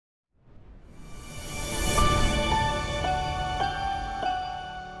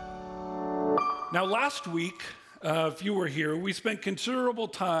Now, last week, if you were here, we spent considerable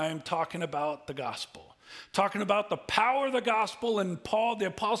time talking about the gospel, talking about the power of the gospel and Paul, the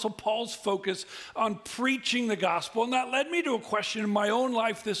Apostle Paul's focus on preaching the gospel. And that led me to a question in my own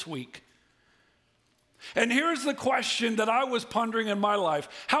life this week. And here's the question that I was pondering in my life.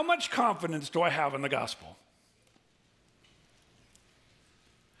 How much confidence do I have in the gospel?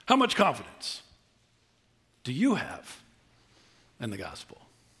 How much confidence do you have in the gospel?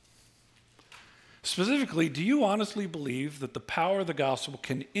 Specifically, do you honestly believe that the power of the gospel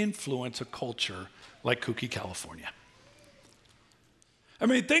can influence a culture like Kooky, California? I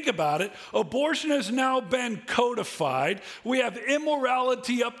mean, think about it. Abortion has now been codified. We have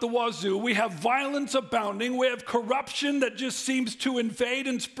immorality up the wazoo. We have violence abounding. We have corruption that just seems to invade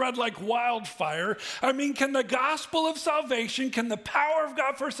and spread like wildfire. I mean, can the gospel of salvation, can the power of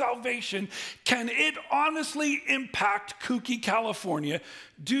God for salvation, can it honestly impact Kooky, California?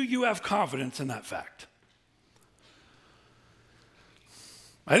 Do you have confidence in that fact?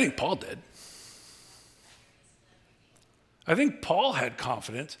 I think Paul did. I think Paul had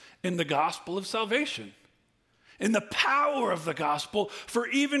confidence in the gospel of salvation, in the power of the gospel for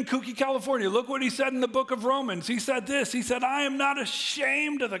even Kooky, California. Look what he said in the book of Romans. He said this, he said, I am not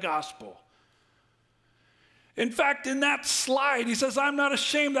ashamed of the gospel. In fact, in that slide, he says, I'm not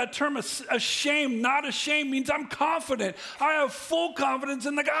ashamed. That term, ashamed, not ashamed, means I'm confident. I have full confidence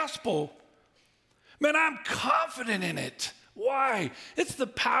in the gospel. Man, I'm confident in it. Why? It's the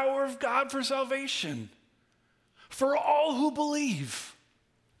power of God for salvation. For all who believe.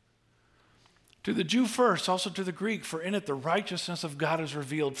 To the Jew first, also to the Greek, for in it the righteousness of God is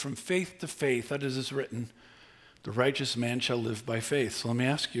revealed from faith to faith. That is written, the righteous man shall live by faith. So let me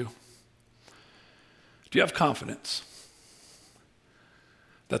ask you, do you have confidence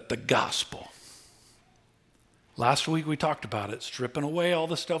that the gospel, last week we talked about it, stripping away all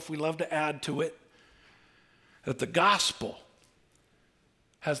the stuff we love to add to it, that the gospel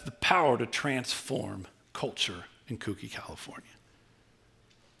has the power to transform culture in Kooky, California?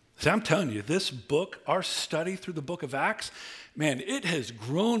 See, I'm telling you, this book, our study through the book of Acts, man, it has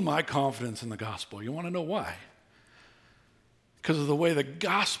grown my confidence in the gospel. You want to know why? Because of the way the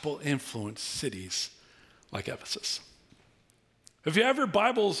gospel influenced cities like Ephesus. If you have your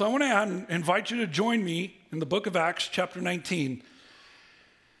Bibles, I want to invite you to join me in the book of Acts, chapter 19.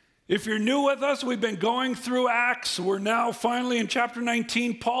 If you're new with us, we've been going through Acts. We're now finally in chapter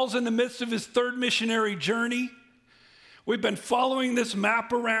 19. Paul's in the midst of his third missionary journey. We've been following this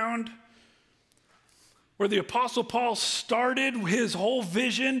map around where the Apostle Paul started his whole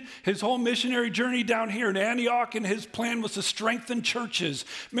vision, his whole missionary journey down here in Antioch, and his plan was to strengthen churches.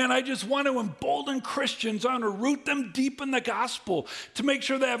 Man, I just want to embolden Christians. I want to root them deep in the gospel to make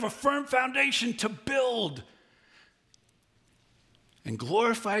sure they have a firm foundation to build and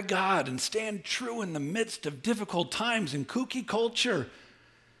glorify God and stand true in the midst of difficult times in Kooky culture.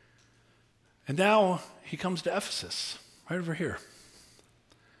 And now he comes to Ephesus, right over here.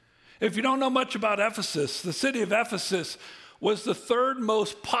 If you don't know much about Ephesus, the city of Ephesus was the third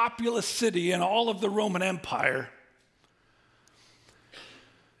most populous city in all of the Roman Empire.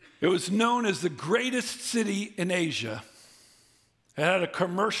 It was known as the greatest city in Asia. It had a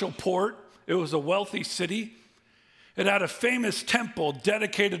commercial port. It was a wealthy city. It had a famous temple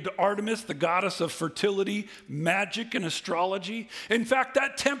dedicated to Artemis, the goddess of fertility, magic, and astrology. In fact,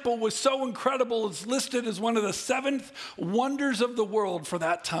 that temple was so incredible, it's listed as one of the 7 wonders of the world for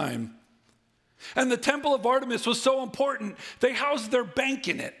that time. And the temple of Artemis was so important, they housed their bank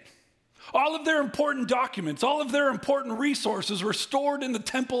in it. All of their important documents, all of their important resources were stored in the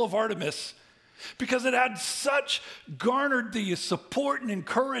temple of Artemis, because it had garnered the support and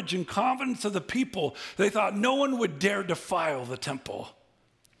encourage and confidence of the people. They thought no one would dare defile the temple.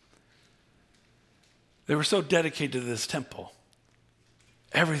 They were so dedicated to this temple.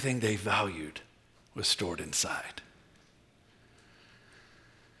 Everything they valued was stored inside.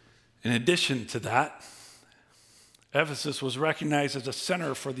 In addition to that, Ephesus was recognized as a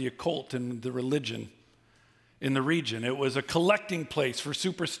center for the occult and the religion in the region. It was a collecting place for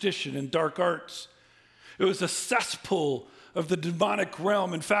superstition and dark arts. It was a cesspool of the demonic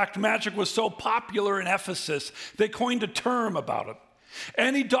realm. In fact, magic was so popular in Ephesus, they coined a term about it.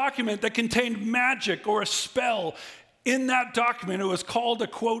 Any document that contained magic or a spell, in that document, it was called a,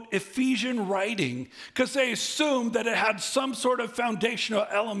 quote, Ephesian writing, because they assumed that it had some sort of foundational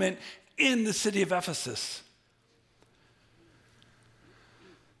element in the city of Ephesus.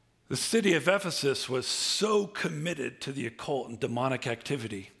 The city of Ephesus was so committed to the occult and demonic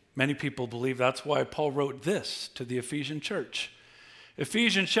activity. Many people believe that's why Paul wrote this to the Ephesian church.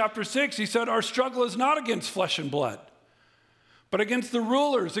 Ephesians chapter 6, he said, our struggle is not against flesh and blood, but against the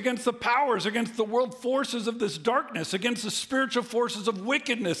rulers, against the powers, against the world forces of this darkness, against the spiritual forces of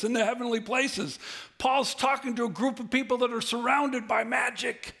wickedness in the heavenly places. Paul's talking to a group of people that are surrounded by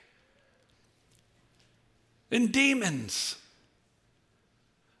magic and demons.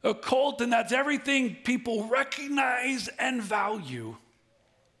 Occult, and that's everything people recognize and value.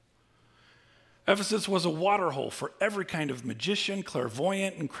 Ephesus was a water hole for every kind of magician,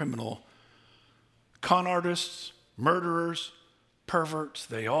 clairvoyant, and criminal. Con artists, murderers, perverts,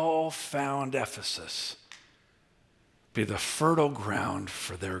 they all found Ephesus be the fertile ground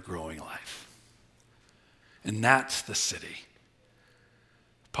for their growing life. And that's the city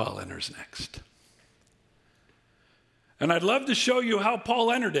Paul enters next. And I'd love to show you how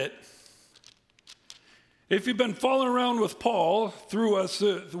Paul entered it. If you've been following around with Paul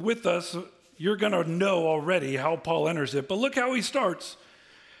with us, you're going to know already how Paul enters it. But look how he starts.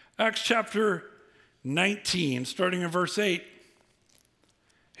 Acts chapter 19, starting in verse 8.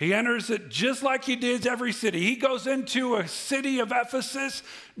 He enters it just like he did every city. He goes into a city of Ephesus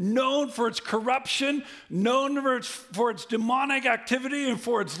known for its corruption, known for its demonic activity and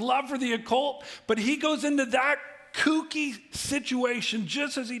for its love for the occult. But he goes into that kooky situation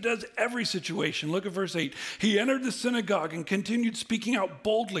just as he does every situation. Look at verse 8. He entered the synagogue and continued speaking out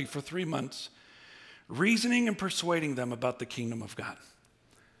boldly for 3 months, reasoning and persuading them about the kingdom of God.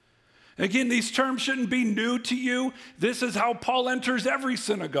 Again, these terms shouldn't be new to you. This is how Paul enters every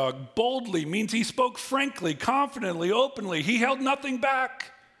synagogue. Boldly means he spoke frankly, confidently, openly. He held nothing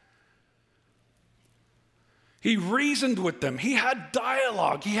back. He reasoned with them. He had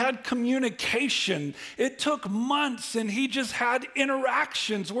dialogue. He had communication. It took months, and he just had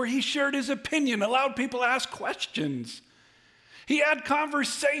interactions where he shared his opinion, allowed people to ask questions. He had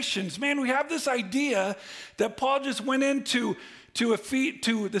conversations. Man, we have this idea that Paul just went into to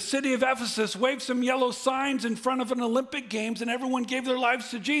the city of Ephesus, waved some yellow signs in front of an Olympic Games, and everyone gave their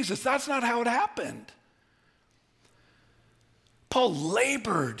lives to Jesus. That's not how it happened. Paul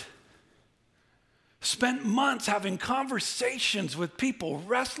labored, spent months having conversations with people,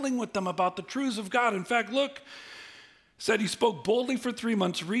 wrestling with them about the truths of God. In fact, look, said he spoke boldly for 3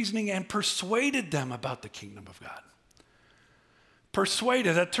 months, reasoning and persuaded them about the kingdom of God.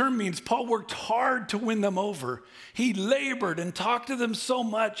 Persuaded, that term means Paul worked hard to win them over. He labored and talked to them so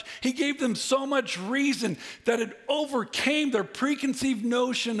much. He gave them so much reason that it overcame their preconceived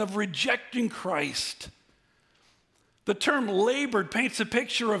notion of rejecting Christ. The term labored paints a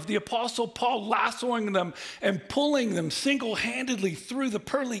picture of the Apostle Paul lassoing them and pulling them single-handedly through the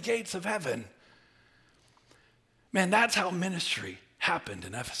pearly gates of heaven. Man, that's how ministry happened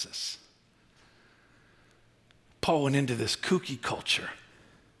in Ephesus. Paul went into this kooky culture.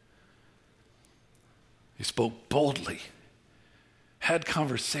 He spoke boldly, had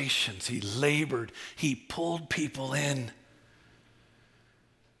conversations, he labored, he pulled people in.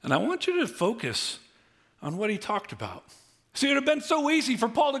 And I want you to focus on what he talked about. See, it would have been so easy for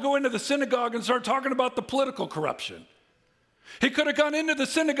Paul to go into the synagogue and start talking about the political corruption. He could have gone into the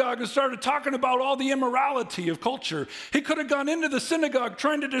synagogue and started talking about all the immorality of culture. He could have gone into the synagogue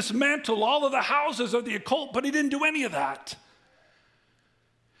trying to dismantle all of the houses of the occult, but he didn't do any of that.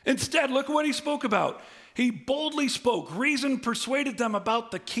 Instead, look at what he spoke about. He boldly spoke, reasoned, persuaded them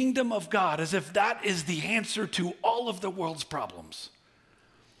about the kingdom of God, as if that is the answer to all of the world's problems.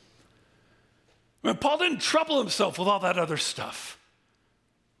 Paul didn't trouble himself with all that other stuff.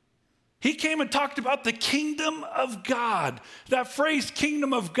 He came and talked about the kingdom of God. That phrase,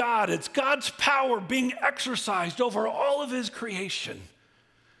 kingdom of God, it's God's power being exercised over all of his creation.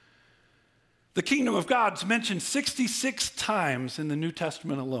 The kingdom of God's mentioned 66 times in the New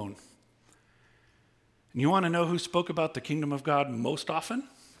Testament alone. And you want to know who spoke about the kingdom of God most often?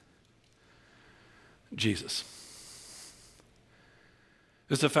 Jesus.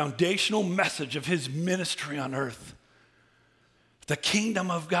 It's a foundational message of his ministry on earth. The kingdom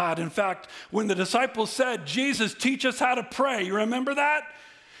of God. In fact, when the disciples said, Jesus, teach us how to pray, you remember that?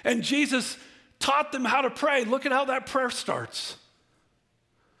 And Jesus taught them how to pray. Look at how that prayer starts.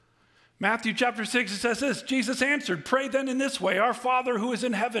 Matthew chapter 6, it says this, Jesus answered, pray then in this way, our Father who is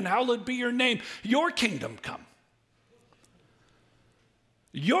in heaven, hallowed be your name, your kingdom come.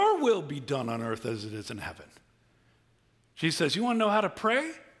 Your will be done on earth as it is in heaven. Jesus says, you want to know how to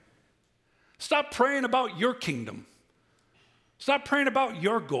pray? Stop praying about your kingdom. Stop praying about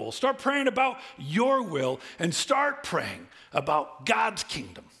your goals. Start praying about your will and start praying about God's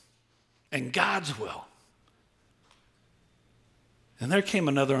kingdom and God's will. And there came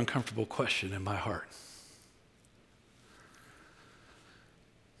another uncomfortable question in my heart.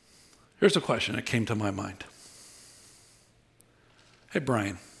 Here's a question that came to my mind. Hey,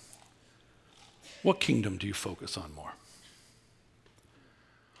 Brian, what kingdom do you focus on more?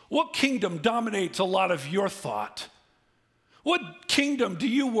 What kingdom dominates a lot of your thought? What kingdom do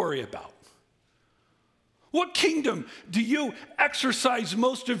you worry about? What kingdom do you exercise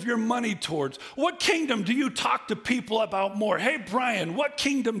most of your money towards? What kingdom do you talk to people about more? Hey, Brian, what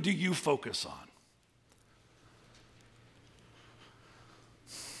kingdom do you focus on?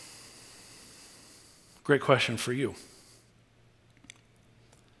 Great question for you.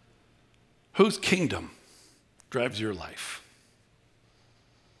 Whose kingdom drives your life?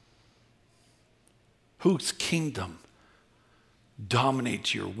 Whose kingdom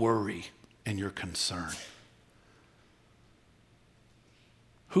dominates your worry and your concern?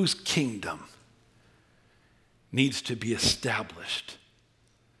 Whose kingdom needs to be established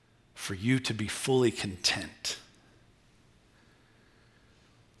for you to be fully content?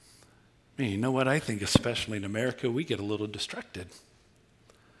 I mean, you know what? I think especially in America, we get a little distracted.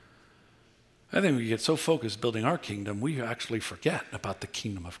 I think we get so focused building our kingdom, we actually forget about the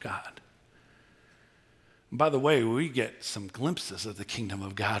kingdom of God. And by the way, we get some glimpses of the kingdom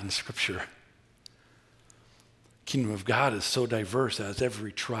of God in Scripture. Kingdom of God is so diverse as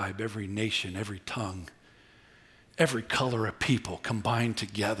every tribe, every nation, every tongue, every color of people combined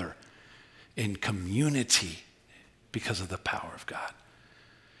together in community because of the power of God.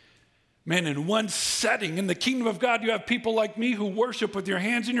 Man, in one setting, in the kingdom of God, you have people like me who worship with your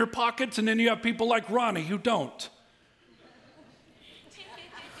hands in your pockets, and then you have people like Ronnie who don't.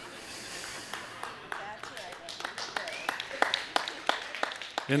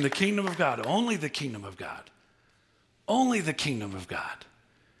 In the kingdom of God, only the kingdom of God, only the kingdom of God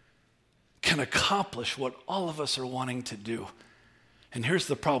can accomplish what all of us are wanting to do. And here's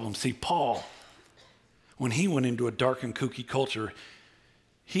the problem. See, Paul, when he went into a dark and kooky culture,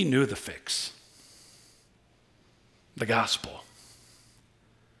 he knew the fix, the gospel.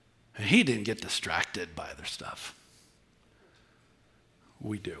 And he didn't get distracted by other stuff.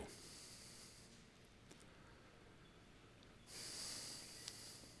 We do.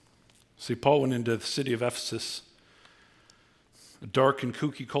 See, Paul went into the city of Ephesus, a dark and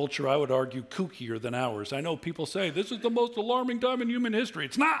kooky culture, I would argue kookier than ours. I know people say this is the most alarming time in human history.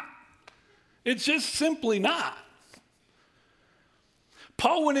 It's not. It's just simply not.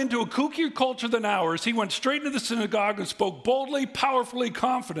 Paul went into a kookier culture than ours. He went straight into the synagogue and spoke boldly, powerfully,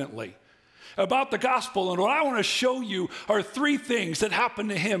 confidently about the gospel. And what I want to show you are three things that happened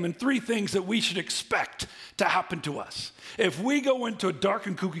to him and three things that we should expect to happen to us. If we go into a dark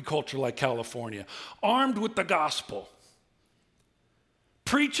and kooky culture like California, armed with the gospel,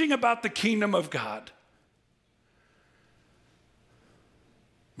 preaching about the kingdom of God,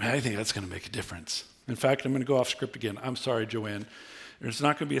 man, I think that's going to make a difference. In fact, I'm going to go off script again. I'm sorry, Joanne. There's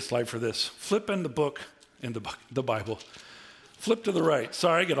not going to be a slide for this. Flip in the book, the Bible. Flip to the right.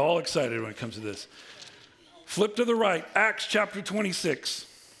 Sorry, I get all excited when it comes to this. Flip to the right, Acts chapter 26.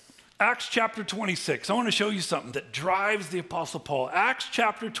 Acts chapter 26. I want to show you something that drives the Apostle Paul. Acts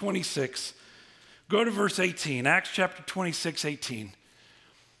chapter 26. Go to verse 18. Acts chapter 26, 18.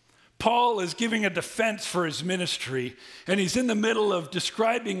 Paul is giving a defense for his ministry, and he's in the middle of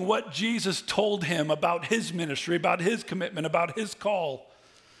describing what Jesus told him about his ministry, about his commitment, about his call.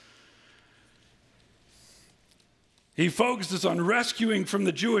 He focuses on rescuing from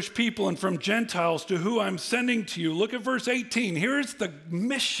the Jewish people and from Gentiles to who I'm sending to you. Look at verse 18. Here's the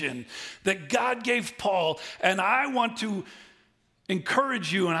mission that God gave Paul, and I want to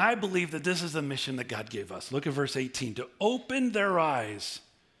encourage you, and I believe that this is the mission that God gave us. Look at verse 18. To open their eyes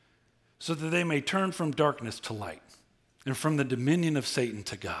so that they may turn from darkness to light and from the dominion of Satan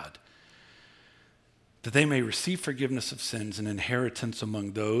to God, that they may receive forgiveness of sins and inheritance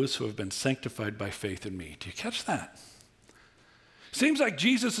among those who have been sanctified by faith in me. Do you catch that? Seems like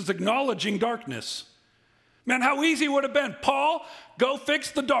Jesus is acknowledging darkness. Man, how easy it would have been. Paul, go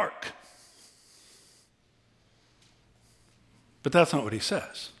fix the dark. But that's not what he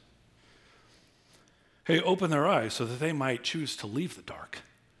says. Hey, open their eyes so that they might choose to leave the dark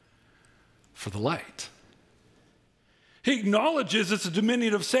for the light. He acknowledges it's a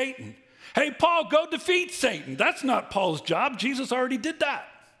dominion of Satan. Hey, Paul, go defeat Satan. That's not Paul's job. Jesus already did that.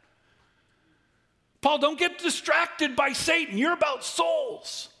 Paul, don't get distracted by Satan. You're about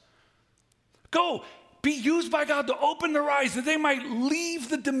souls. Go, be used by God to open their eyes that they might leave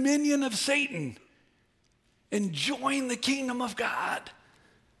the dominion of Satan and join the kingdom of God.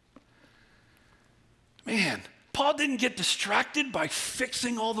 Man, Paul didn't get distracted by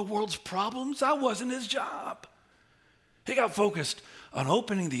fixing all the world's problems. That wasn't his job. He got focused on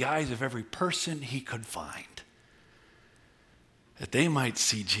opening the eyes of every person he could find, that they might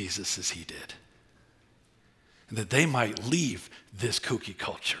see Jesus as he did, and that they might leave this kooky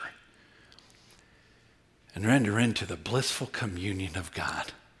culture and enter into the blissful communion of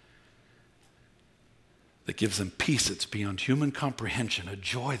God that gives them peace that's beyond human comprehension, a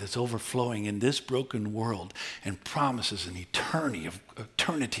joy that's overflowing in this broken world, and promises an eternity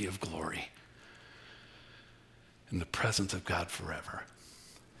of glory in the presence of God forever.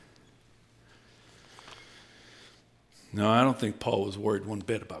 No, I don't think Paul was worried one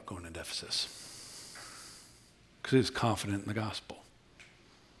bit about going into Ephesus, because he was confident in the gospel.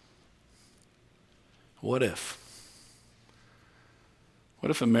 What if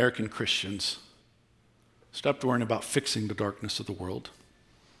American Christians stopped worrying about fixing the darkness of the world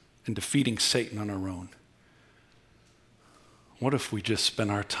and defeating Satan on our own? What if we just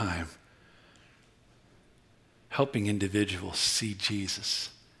spent our time helping individuals see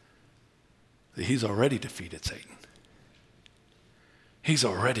Jesus, that he's already defeated Satan? He's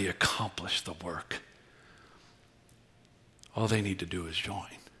already accomplished the work. All they need to do is join.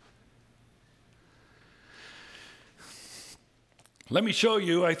 Let me show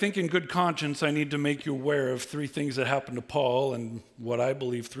you, I think in good conscience, I need to make you aware of 3 things that happened to Paul and what I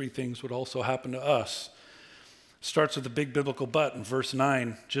believe 3 things would also happen to us. Starts with a big biblical but in verse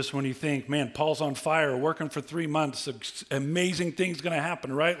 9. Just when you think, man, Paul's on fire, working for 3 months, amazing things going to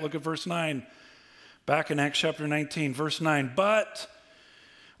happen, right? Look at verse 9. Back in Acts chapter 19, verse 9. But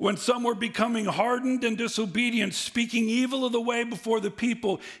when some were becoming hardened and disobedient, speaking evil of the way before the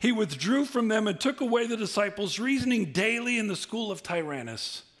people, he withdrew from them and took away the disciples, reasoning daily in the school of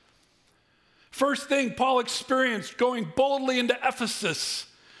Tyrannus. First thing Paul experienced going boldly into Ephesus,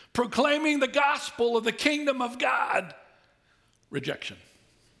 proclaiming the gospel of the kingdom of God, rejection.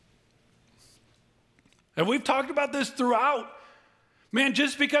 And we've talked about this throughout. Man,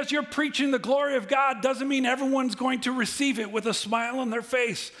 just because you're preaching the glory of God doesn't mean everyone's going to receive it with a smile on their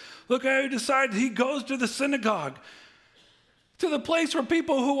face. Look how he decides. He goes to the synagogue, to the place where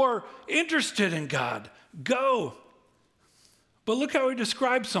people who are interested in God go. But look how he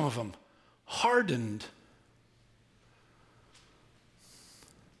describes some of them. Hardened.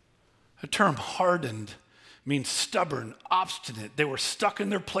 The term hardened means stubborn, obstinate. They were stuck in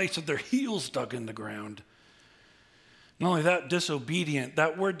their place with their heels dug in the ground. Not only that, disobedient.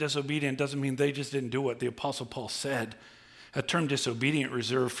 That word disobedient doesn't mean they just didn't do what the Apostle Paul said. That term disobedient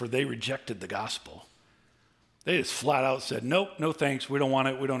reserved for they rejected the gospel. They just flat out said, nope, no thanks, we don't want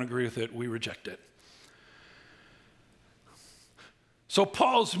it, we don't agree with it, we reject it. So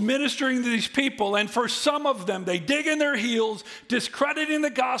Paul's ministering to these people, and for some of them, they dig in their heels, discrediting the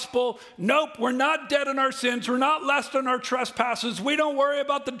gospel. Nope, we're not dead in our sins. We're not less in our trespasses. We don't worry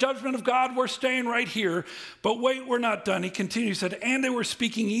about the judgment of God. We're staying right here. But wait, we're not done. He continues, said, and they were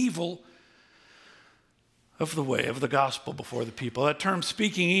speaking evil of the way, of the gospel before the people. That term,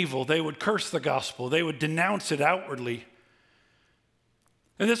 speaking evil, they would curse the gospel. They would denounce it outwardly.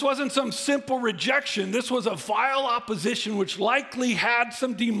 And this wasn't some simple rejection. This was a vile opposition which likely had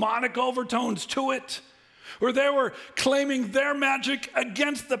some demonic overtones to it. Or they were claiming their magic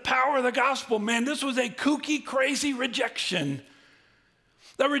against the power of the gospel. Man, this was a kooky, crazy rejection.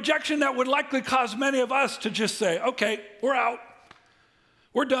 The rejection that would likely cause many of us to just say, okay, we're out.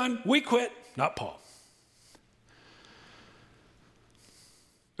 We're done. We quit. Not Paul.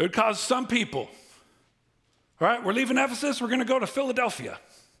 It would cause some people, all right, we're leaving Ephesus. We're going to go to Philadelphia.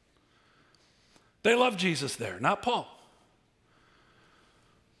 They love Jesus there, not Paul.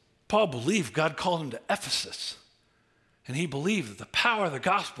 Paul believed God called him to Ephesus, and he believed that the power of the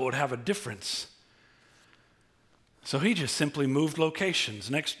gospel would have a difference. So he just simply moved locations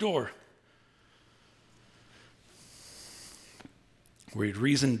next door, where he'd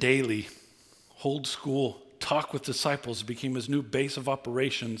reason daily, hold school, talk with disciples became his new base of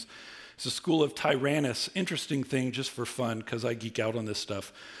operations. It's the school of Tyrannus. Interesting thing, just for fun, because I geek out on this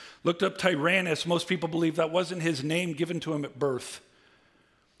stuff. Looked up Tyrannus. Most people believe that wasn't his name given to him at birth.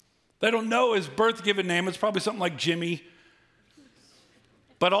 They don't know his birth given name. It's probably something like Jimmy.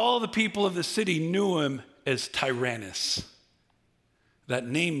 But all the people of the city knew him as Tyrannus. That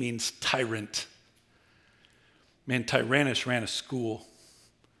name means tyrant. Man, Tyrannus ran a school.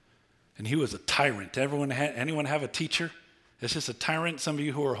 And he was a tyrant. Anyone have a teacher? It's just a tyrant. Some of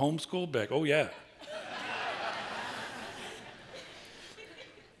you who are homeschooled, be like, oh yeah.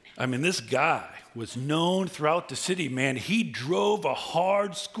 I mean, this guy was known throughout the city. Man, he drove a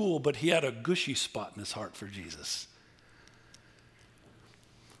hard school, but he had a gushy spot in his heart for Jesus.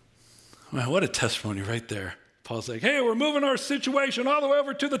 Man, what a testimony right there. Paul's like, hey, we're moving our situation all the way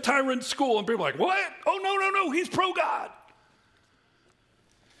over to the tyrant school. And people are like, what? Oh, no, he's pro-God.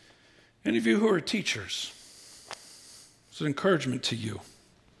 Any of you who are teachers, it's an encouragement to you.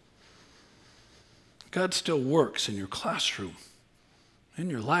 God still works in your classroom, in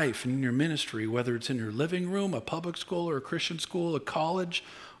your life, in your ministry, whether it's in your living room, a public school or a Christian school, a college,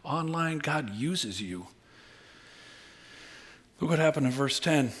 online. God uses you. Look what happened in verse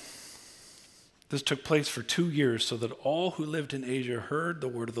 10. This took place for 2 years so that all who lived in Asia heard the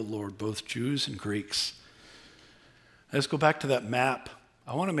word of the Lord, both Jews and Greeks. Let's go back to that map.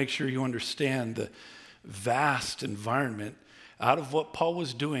 I want to make sure you understand the vast environment out of what Paul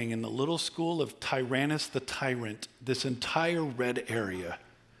was doing in the little school of Tyrannus the tyrant, this entire red area,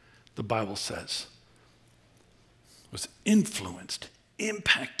 the Bible says, was influenced,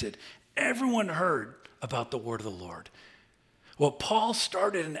 impacted. Everyone heard about the word of the Lord. What Paul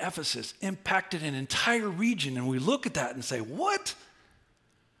started in Ephesus impacted an entire region, and we look at that and say, what?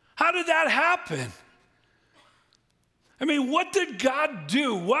 How did that happen? I mean, what did God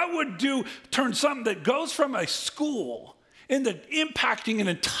do? What would turn something that goes from a school into impacting an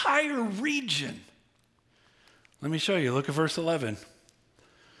entire region? Let me show you. Look at verse 11.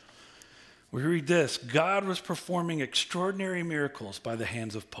 We read this: God was performing extraordinary miracles by the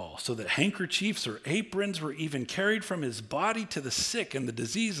hands of Paul, so that handkerchiefs or aprons were even carried from his body to the sick, and the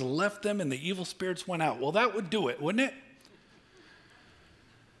disease left them and the evil spirits went out. Well, that would do it, wouldn't it?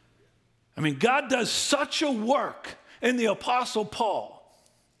 I mean, God does such a work in the Apostle Paul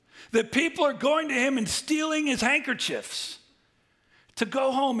that people are going to him and stealing his handkerchiefs to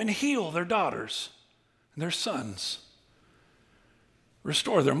go home and heal their daughters and their sons,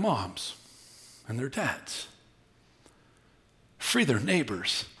 restore their moms and their dads, free their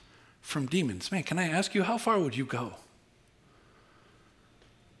neighbors from demons. Man, can I ask you, how far would you go?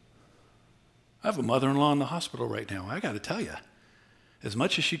 I have a mother-in-law in the hospital right now. I got to tell you, as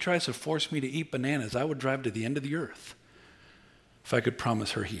much as she tries to force me to eat bananas, I would drive to the end of the earth if I could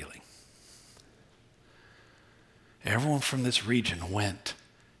promise her healing. Everyone from this region went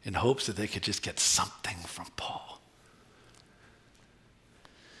in hopes that they could just get something from Paul.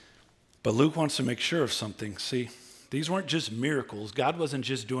 But Luke wants to make sure of something. See, these weren't just miracles. God wasn't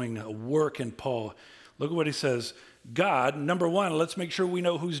just doing a work in Paul. Look at what he says. God, number one, let's make sure we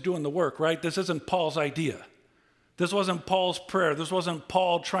know who's doing the work, right? This isn't Paul's idea. This wasn't Paul's prayer. This wasn't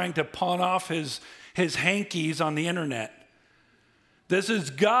Paul trying to pawn off his hankies on the internet. This is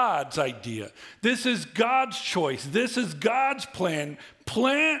God's idea. This is God's choice. This is God's plan.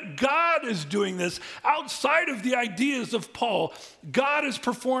 God is doing this outside of the ideas of Paul. God is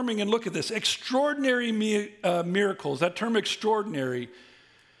performing, and look at this, extraordinary miracles. That term extraordinary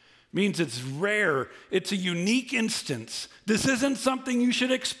means it's rare. It's a unique instance. This isn't something you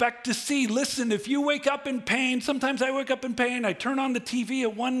should expect to see. Listen, if you wake up in pain, sometimes I wake up in pain, I turn on the TV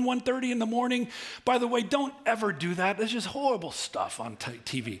at 1:30 in the morning. By the way, don't ever do that. There's just horrible stuff on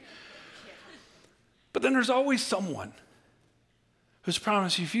TV. But then there's always someone who's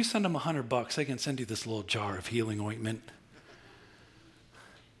promised you, if you send them $100, they can send you this little jar of healing ointment.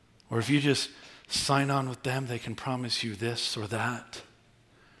 Or if you just sign on with them, they can promise you this or that.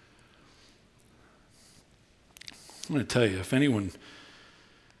 I'm going to tell you, if anyone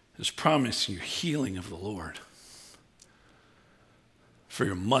is promising you healing of the Lord for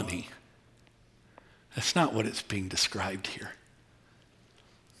your money, that's not what it's being described here.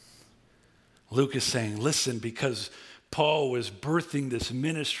 Luke is saying, listen, because Paul was birthing this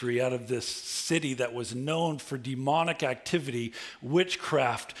ministry out of this city that was known for demonic activity,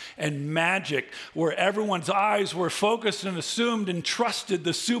 witchcraft, and magic, where everyone's eyes were focused and assumed and trusted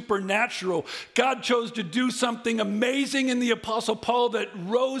the supernatural. God chose to do something amazing in the Apostle Paul that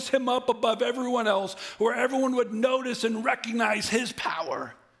rose him up above everyone else, where everyone would notice and recognize his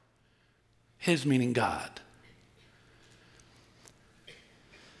power. His meaning God.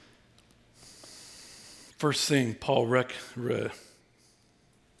 First thing Paul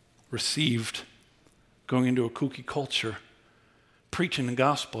received going into a kooky culture, preaching the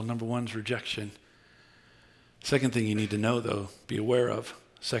gospel, number one is rejection. Second thing you need to know, though, be aware of,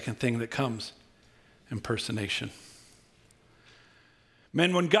 second thing that comes, impersonation.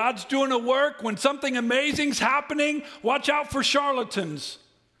 Men, when God's doing a work, when something amazing's happening, watch out for charlatans.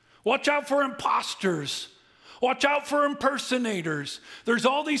 Watch out for imposters. Watch out for impersonators. There's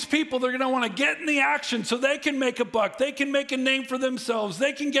all these people that are going to want to get in the action so they can make a buck. They can make a name for themselves.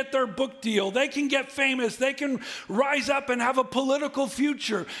 They can get their book deal. They can get famous. They can rise up and have a political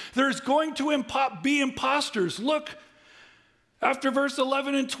future. There's going to be imposters. Look, after verse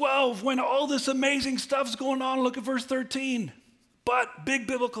 11 and 12, when all this amazing stuff's going on, look at verse 13. But, big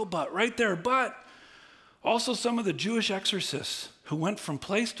biblical but, right there. But also some of the Jewish exorcists who went from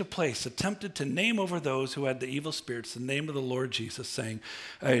place to place, attempted to name over those who had the evil spirits the name of the Lord Jesus, saying,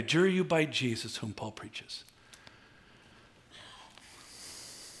 I adjure you by Jesus whom Paul preaches.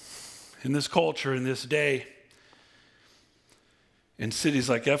 In this culture, in this day, in cities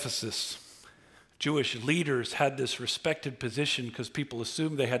like Ephesus, Jewish leaders had this respected position because people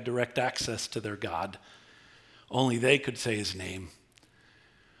assumed they had direct access to their God. Only they could say his name.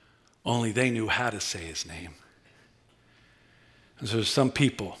 Only they knew how to say his name. And so there's some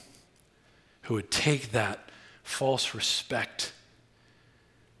people who would take that false respect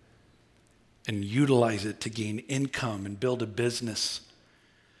and utilize it to gain income and build a business.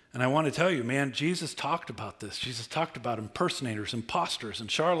 And I want to tell you, man, Jesus talked about this. Jesus talked about impersonators, imposters, and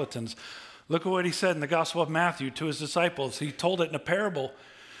charlatans. Look at what he said in the Gospel of Matthew to his disciples. He told it in a parable.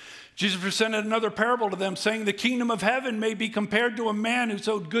 Jesus presented another parable to them, saying, the kingdom of heaven may be compared to a man who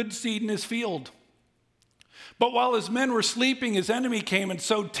sowed good seed in his field. But while his men were sleeping, his enemy came and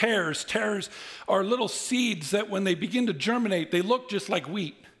sowed tares. Tares are little seeds that when they begin to germinate, they look just like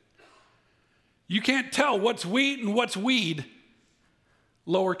wheat. You can't tell what's wheat and what's weed.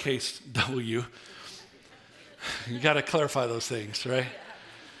 Lowercase w. You got to clarify those things, right?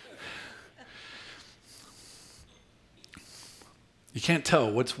 You can't tell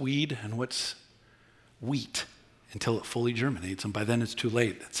what's weed and what's wheat until it fully germinates, and by then it's too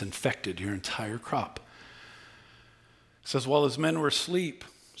late. It's infected your entire crop. It says, while his men were asleep,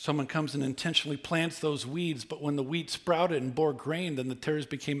 someone comes and intentionally plants those weeds, but when the wheat sprouted and bore grain, then the tares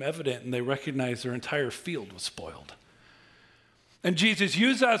became evident, and they recognized their entire field was spoiled. And Jesus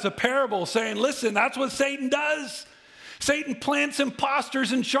used that as a parable, saying, listen, that's what Satan does. Satan plants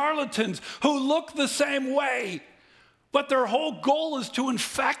imposters and charlatans who look the same way, but their whole goal is to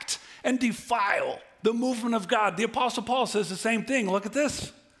infect and defile the movement of God. The Apostle Paul says the same thing. Look at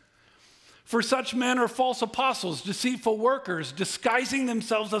this. For such men are false apostles, deceitful workers, disguising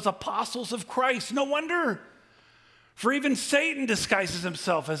themselves as apostles of Christ. No wonder. For even Satan disguises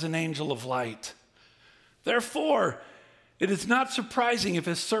himself as an angel of light. Therefore, it is not surprising if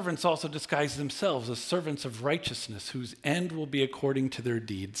his servants also disguise themselves as servants of righteousness, whose end will be according to their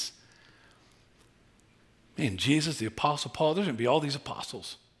deeds. Man, Jesus, the Apostle Paul, there's going to be all these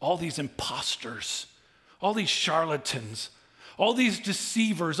apostles, all these imposters, all these charlatans, all these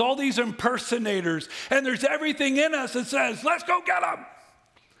deceivers, all these impersonators, and there's everything in us that says, let's go get them.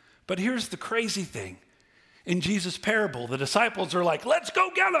 But here's the crazy thing. In Jesus' parable, the disciples are like, let's go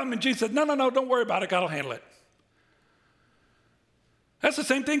get them. And Jesus said, no, don't worry about it. God will handle it. That's the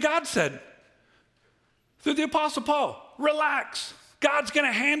same thing God said through the Apostle Paul. Relax. God's going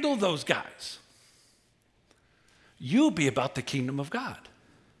to handle those guys. You be about the kingdom of God.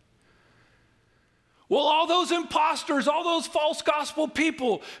 Well, all those imposters, all those false gospel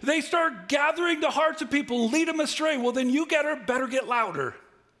people, they start gathering the hearts of people and lead them astray. Well, then you better get louder.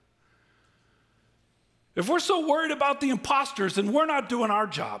 If we're so worried about the imposters, then we're not doing our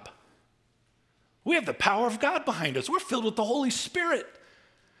job. We have the power of God behind us. We're filled with the Holy Spirit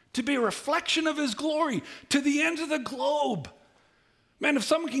to be a reflection of his glory to the ends of the globe. Man, if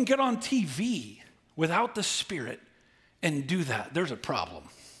someone can get on TV without the Spirit and do that, there's a problem.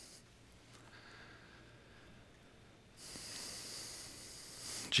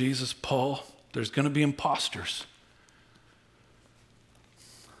 Jesus, Paul, there's going to be imposters.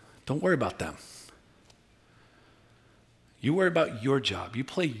 Don't worry about them. You worry about your job. You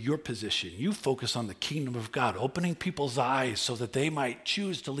play your position. You focus on the kingdom of God, opening people's eyes so that they might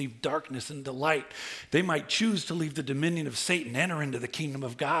choose to leave darkness into light. They might choose to leave the dominion of Satan, enter into the kingdom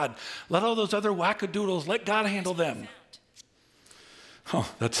of God. Let all those other wackadoodles, let God handle them.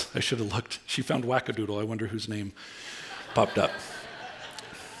 Oh, I should have looked. She found wackadoodle. I wonder whose name popped up.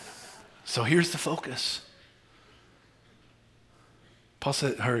 So here's the focus. Paul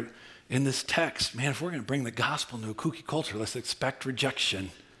said, in this text, man, if we're going to bring the gospel into a kooky culture, let's expect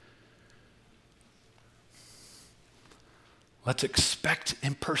rejection. Let's expect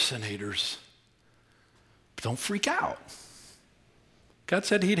impersonators. But don't freak out. God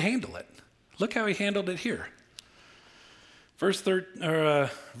said he'd handle it. Look how he handled it here. Verse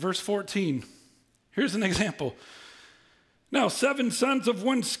 14. Here's an example. Now, 7 sons of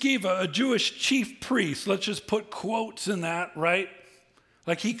one Sceva, a Jewish chief priest. Let's just put quotes in that, right?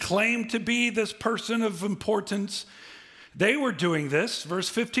 Like he claimed to be this person of importance. They were doing this, verse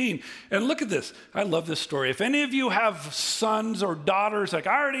 15. And look at this. I love this story. If any of you have sons or daughters, like,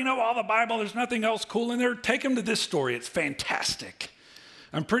 I already know all the Bible, there's nothing else cool in there, take them to this story. It's fantastic.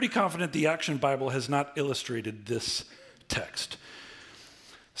 I'm pretty confident the Action Bible has not illustrated this text.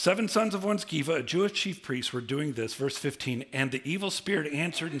 7 sons of one Sceva, a Jewish chief priest, were doing this, verse 15. And the evil spirit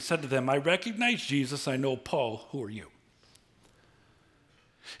answered and said to them, I recognize Jesus, I know Paul, who are you?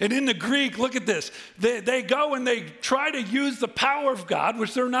 And in the Greek, look at this. They go and they try to use the power of God,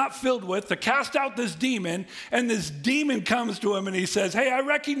 which they're not filled with, to cast out this demon. And this demon comes to him and he says, hey, I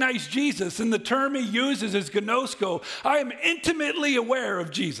recognize Jesus. And the term he uses is gnosko. I am intimately aware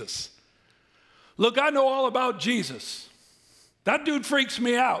of Jesus. Look, I know all about Jesus. That dude freaks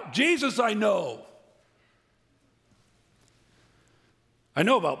me out. Jesus, I know. I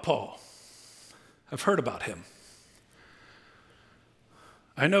know about Paul. I've heard about him.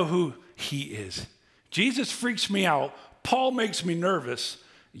 I know who he is. Jesus freaks me out. Paul makes me nervous.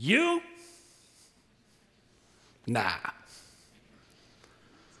 You? Nah.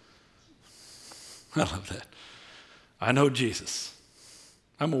 I love that. I know Jesus.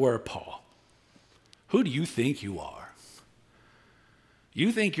 I'm aware of Paul. Who do you think you are?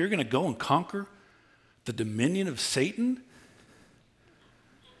 You think you're going to go and conquer the dominion of Satan?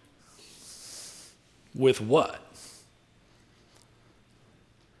 With what?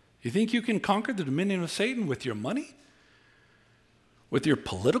 You think you can conquer the dominion of Satan with your money? With your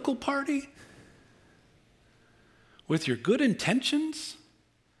political party? With your good intentions?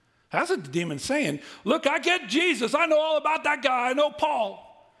 That's what the demon's saying. Look, I get Jesus. I know all about that guy. I know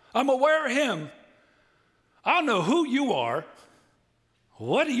Paul. I'm aware of him. I don't know who you are.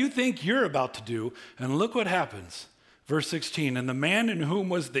 What do you think you're about to do? And look what happens. Verse 16, and the man in whom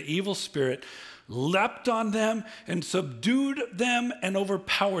was the evil spirit leapt on them and subdued them and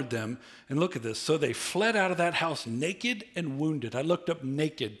overpowered them. And look at this. So they fled out of that house naked and wounded. I looked up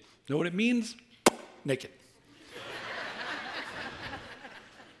naked. Know what it means? Naked.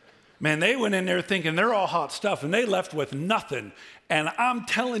 Man, they went in there thinking they're all hot stuff, and they left with nothing. And I'm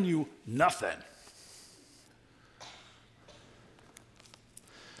telling you, nothing.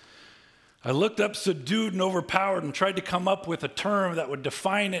 I looked up subdued and overpowered and tried to come up with a term that would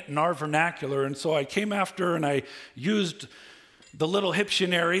define it in our vernacular. And so I came after and I used the Little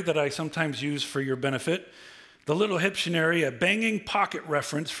Hiptionary that I sometimes use for your benefit. The Little Hiptionary, a banging pocket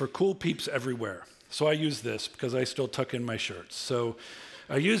reference for cool peeps everywhere. So I use this because I still tuck in my shirts. So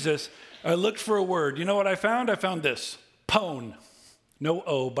I use this. I looked for a word. You know what I found? I found this. Pwn. No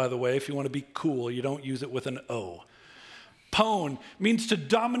O, by the way. If you want to be cool, you don't use it with an O. Pwn means to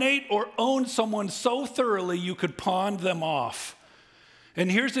dominate or own someone so thoroughly you could pawn them off. And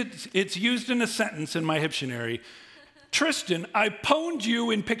here's it's used in a sentence in my Hiptionary. Tristan, I pwned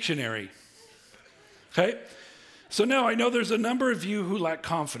you in Pictionary. Okay? So now I know there's a number of you who lack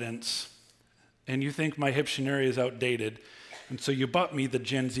confidence and you think my Hiptionary is outdated, and so you bought me the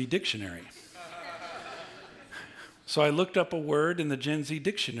Gen Z dictionary. So I looked up a word in the Gen Z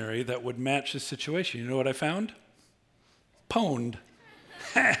dictionary that would match this situation. You know what I found? Pwned.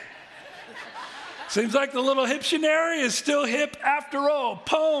 Seems like the Little Hiptionary is still hip after all.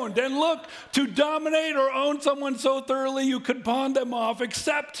 Pwned. And look, to dominate or own someone so thoroughly you could pawn them off,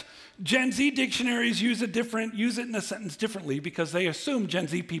 except Gen Z dictionaries use it in a sentence differently because they assume Gen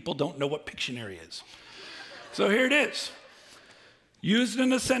Z people don't know what Pictionary is. So here it is. Used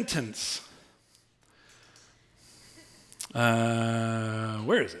in a sentence.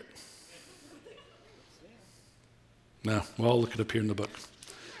 Where is it? No, well, I'll look it up here in the book.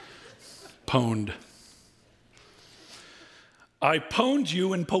 Pwned. I pwned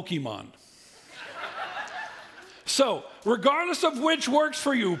you in Pokemon. So, regardless of which works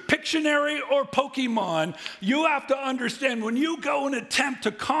for you, Pictionary or Pokemon, you have to understand when you go and attempt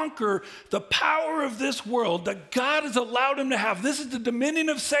to conquer the power of this world that God has allowed him to have, this is the dominion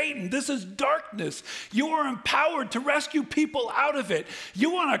of Satan, this is darkness. You are empowered to rescue people out of it.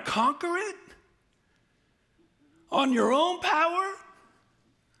 You want to conquer it? On your own power?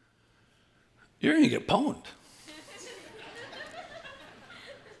 You're going to get pwned.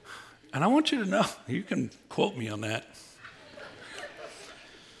 And I want you to know, you can quote me on that.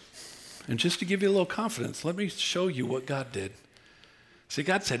 And just to give you a little confidence, let me show you what God did. See,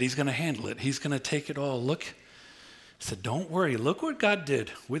 God said he's going to handle it. He's going to take it all. Look, he said, don't worry. Look what God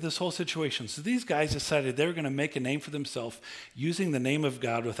did with this whole situation. So these guys decided they were going to make a name for themselves using the name of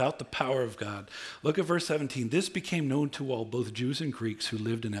God without the power of God. Look at verse 17. This became known to all, both Jews and Greeks who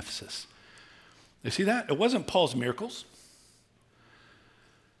lived in Ephesus. You see that? It wasn't Paul's miracles.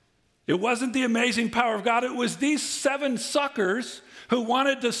 It wasn't the amazing power of God. It was these 7 suckers who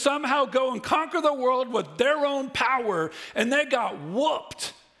wanted to somehow go and conquer the world with their own power, and they got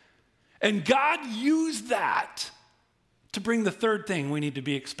whooped. And God used that to bring the third thing we need to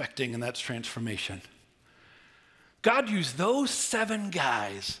be expecting, and that's transformation. God used those 7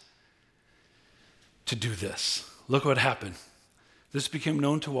 guys to do this. Look what happened. This became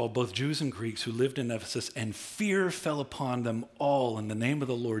known to all, both Jews and Greeks who lived in Ephesus, and fear fell upon them all, and the name of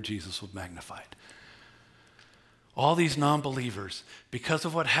the Lord Jesus was magnified. All these non-believers, because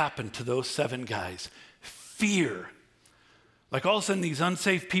of what happened to those 7 guys, fear. Like all of a sudden these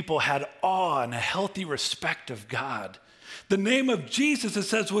unsaved people had awe and a healthy respect of God. The name of Jesus, it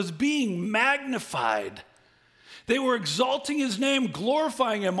says, was being magnified. They were exalting his name,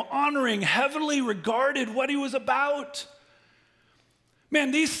 glorifying him, honoring, heavenly regarded what he was about.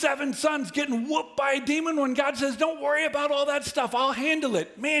 Man, these 7 sons getting whooped by a demon when God says, don't worry about all that stuff. I'll handle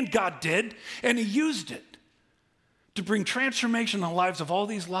it. Man, God did. And he used it to bring transformation in the lives of all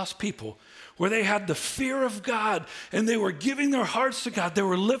these lost people where they had the fear of God and they were giving their hearts to God. They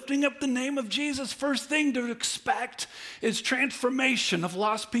were lifting up the name of Jesus. First thing to expect is transformation of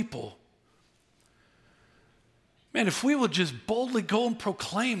lost people. Man, if we will just boldly go and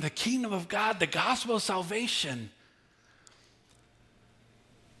proclaim the kingdom of God, the gospel of salvation,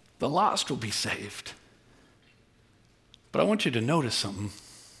 the lost will be saved. But I want you to notice something.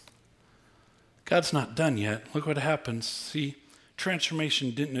 God's not done yet. Look what happens. See,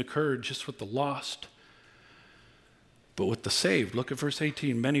 transformation didn't occur just with the lost, but with the saved. Look at verse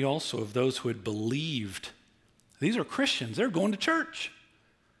 18. Many also of those who had believed. These are Christians. They're going to church.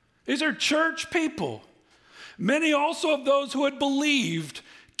 These are church people. Many also of those who had believed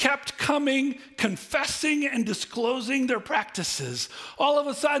kept coming, confessing and disclosing their practices. All of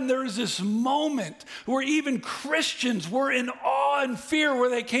a sudden, there was this moment where even Christians were in awe and fear, where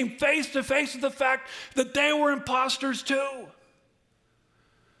they came face to face with the fact that they were imposters too.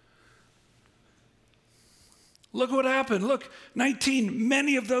 Look what happened. Look, 19.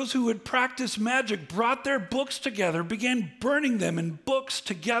 Many of those who had practiced magic brought their books together, began burning them in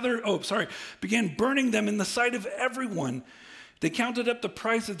the sight of everyone. They counted up the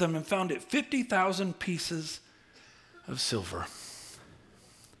price of them and found it 50,000 pieces of silver.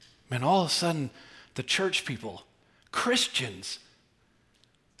 Man, all of a sudden, the church people, Christians,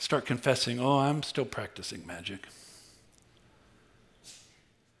 start confessing, I'm still practicing magic.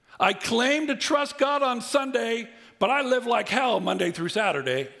 I claim to trust God on Sunday, but I live like hell Monday through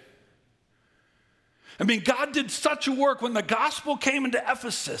Saturday. I mean, God did such a work when the gospel came into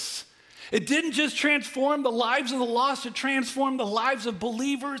Ephesus. It didn't just transform the lives of the lost, it transformed the lives of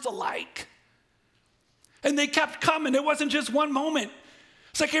believers alike. And they kept coming. It wasn't just one moment.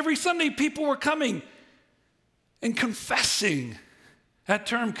 It's like every Sunday people were coming and confessing. That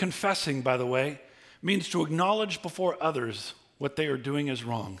term confessing, by the way, means to acknowledge before others what they are doing is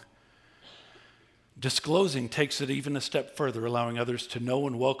wrong. Disclosing takes it even a step further, allowing others to know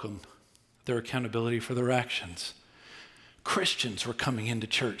and welcome their accountability for their actions. Christians were coming into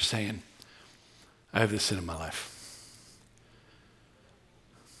church saying, I have this sin in my life,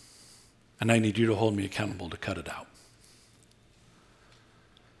 and I need you to hold me accountable to cut it out.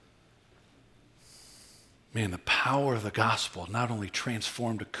 Man, the power of the gospel not only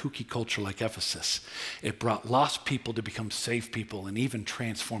transformed a kooky culture like Ephesus, it brought lost people to become saved people and even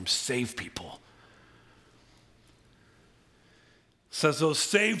transformed saved people. It says those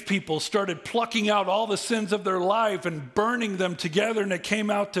saved people started plucking out all the sins of their life and burning them together, and it came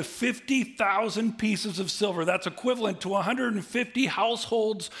out to 50,000 pieces of silver. That's equivalent to 150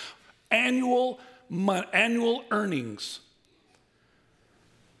 households' annual earnings.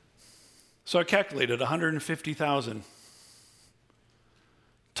 So I calculated 150,000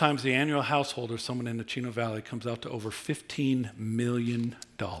 times the annual household of someone in the Chino Valley comes out to over $15 million.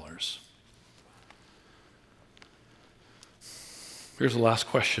 Here's the last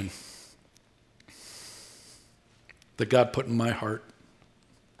question that God put in my heart,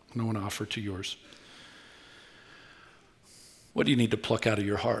 and I want to offer to yours. What do you need to pluck out of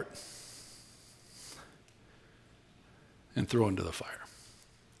your heart and throw into the fire?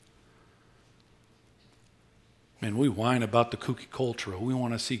 Man, we whine about the kooky culture. We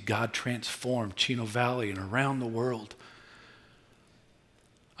want to see God transform Chino Valley and around the world.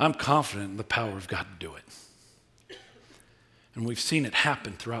 I'm confident in the power of God to do it. And we've seen it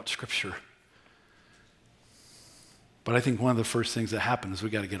happen throughout Scripture. But I think one of the first things that happen is we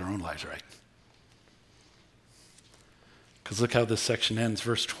got to get our own lives right. Because look how this section ends,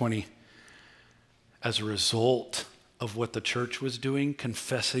 verse 20. As a result of what the church was doing,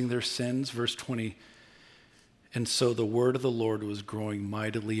 confessing their sins, verse 20, and so the word of the Lord was growing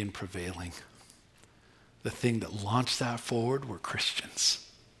mightily and prevailing. The thing that launched that forward were Christians,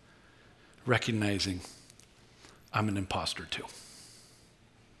 recognizing I'm an imposter too.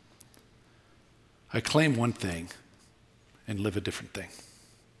 I claim one thing and live a different thing.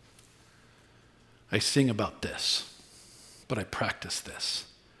 I sing about this, but I practice this.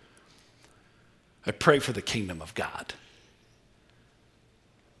 I pray for the kingdom of God,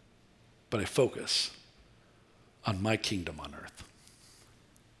 but I focus on my kingdom on earth.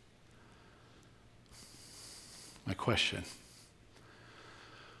 My question: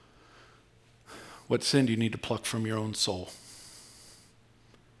 what sin do you need to pluck from your own soul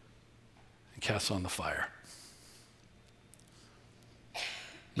and cast on the fire?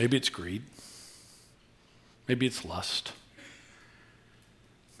 Maybe it's greed. Maybe it's lust.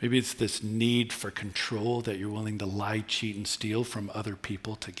 Maybe it's this need for control that you're willing to lie, cheat, and steal from other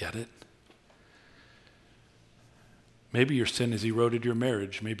people to get it. Maybe your sin has eroded your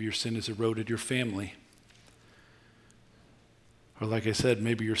marriage. Maybe your sin has eroded your family. Or like I said,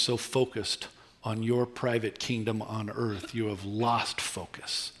 maybe you're so focused on your private kingdom on earth, you have lost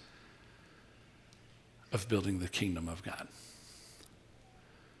focus of building the kingdom of God.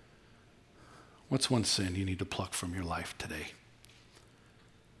 What's one sin you need to pluck from your life today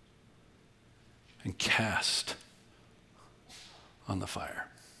and cast on the fire?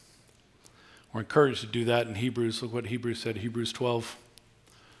 We're encouraged to do that in Hebrews. Look what Hebrews said, Hebrews 12.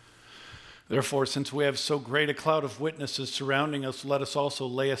 Therefore, since we have so great a cloud of witnesses surrounding us, let us also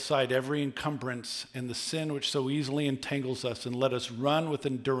lay aside every encumbrance and the sin which so easily entangles us, and let us run with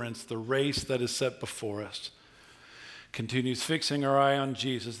endurance the race that is set before us. Continues fixing our eye on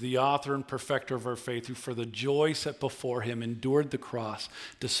Jesus, the author and perfecter of our faith, who for the joy set before him endured the cross,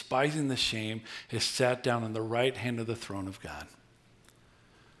 despising the shame, is sat down on the right hand of the throne of God.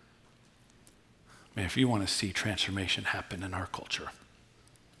 Man, if you want to see transformation happen in our culture,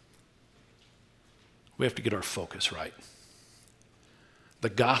 we have to get our focus right. The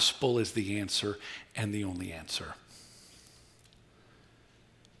gospel is the answer and the only answer.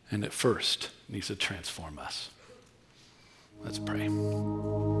 And it first needs to transform us. Let's pray.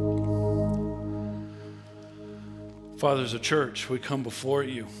 Father, as a church, we come before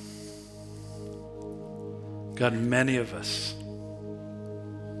you. God, many of us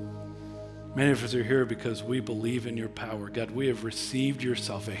are here because we believe in your power. God, we have received your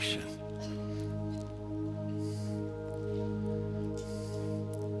salvation.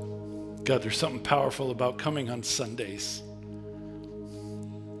 God, there's something powerful about coming on Sundays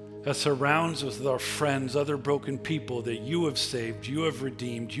that surrounds us with our friends, other broken people that you have saved, you have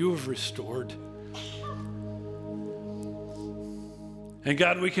redeemed, you have restored. And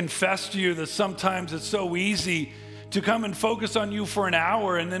God, we confess to you that sometimes it's so easy to come and focus on you for an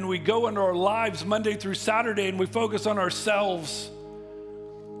hour, and then we go into our lives Monday through Saturday and we focus on ourselves.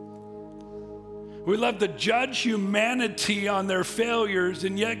 We love to judge humanity on their failures,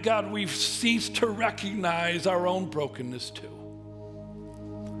 and yet, God, we've ceased to recognize our own brokenness too.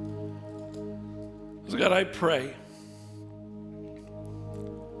 So God, I pray,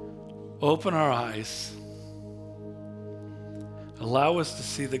 open our eyes, allow us to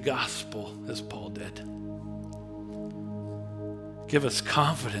see the gospel as Paul did. Give us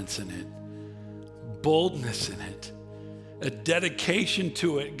confidence in it, boldness in it, a dedication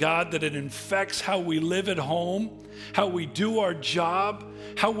to it, God, that it infects how we live at home, how we do our job,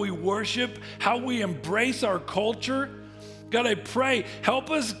 how we worship, how we embrace our culture. God, I pray, help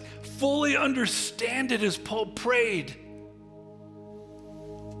us fully understand it as Paul prayed.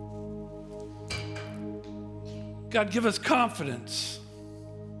 God, give us confidence.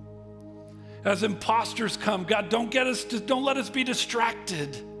 As imposters come, God, don't let us be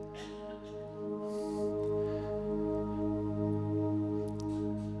distracted.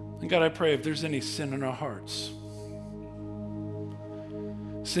 And God, I pray if there's any sin in our hearts,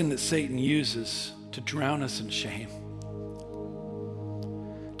 sin that Satan uses to drown us in shame,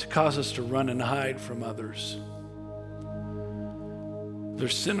 to cause us to run and hide from others.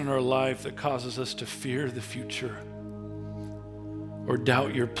 There's sin in our life that causes us to fear the future or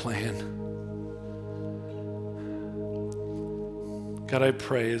doubt your plan. God, I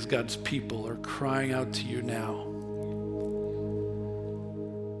pray as God's people are crying out to you now,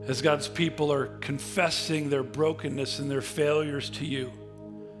 as God's people are confessing their brokenness and their failures to you,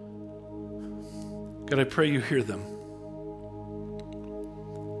 God, I pray you hear them.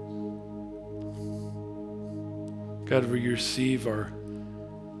 God, will you receive our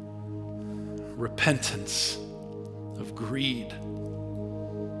repentance of greed,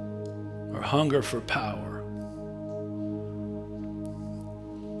 our hunger for power,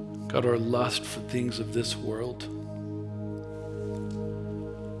 God, our lust for things of this world,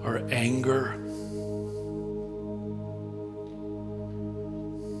 our anger,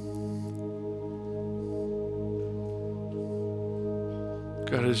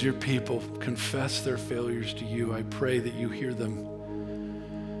 God, as your people confess their failures to you, I pray that you hear them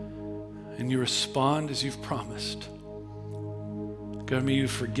and you respond as you've promised. God, may you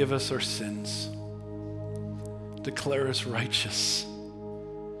forgive us our sins, declare us righteous,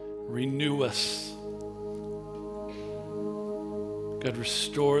 renew us. God,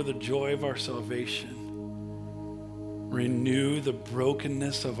 restore the joy of our salvation. Renew the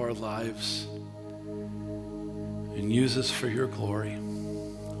brokenness of our lives and use us for your glory.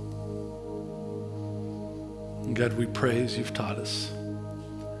 And God, we praise you've taught us.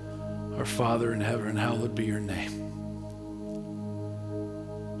 Our Father in heaven, hallowed be your name.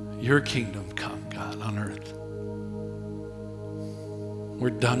 Your kingdom come, God, on earth. We're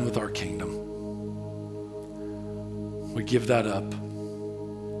done with our kingdom. We give that up.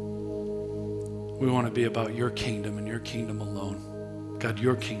 We want to be about your kingdom and your kingdom alone. God,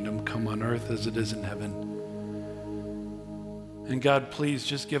 your kingdom come on earth as it is in heaven. And God, please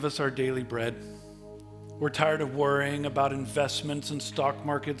just give us our daily bread. We're tired of worrying about investments and stock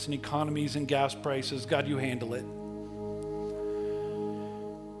markets and economies and gas prices. God, you handle it.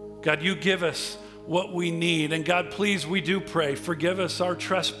 God, you give us what we need. And God, please, we do pray, forgive us our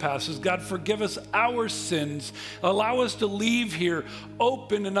trespasses. God, forgive us our sins. Allow us to leave here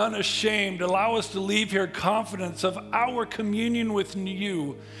open and unashamed. Allow us to leave here confidence of our communion with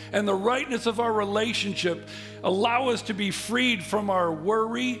you and the rightness of our relationship. Allow us to be freed from our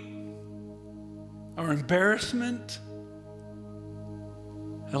worry, our embarrassment.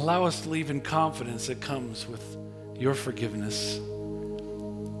 Allow us to leave in confidence that comes with your forgiveness.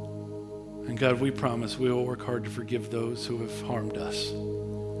 And God, we promise we will work hard to forgive those who have harmed us.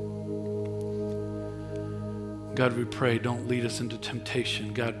 God, we pray, don't lead us into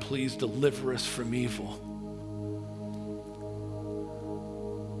temptation. God, please deliver us from evil.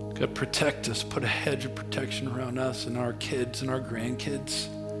 God, protect us. Put a hedge of protection around us and our kids and our grandkids.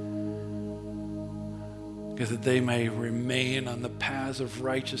 God, that they may remain on the paths of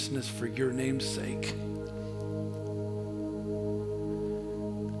righteousness for your name's sake.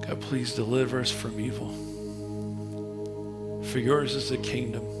 God, please deliver us from evil. For yours is the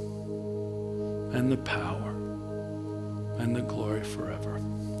kingdom and the power and the glory forever.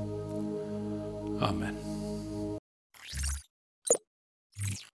 Amen.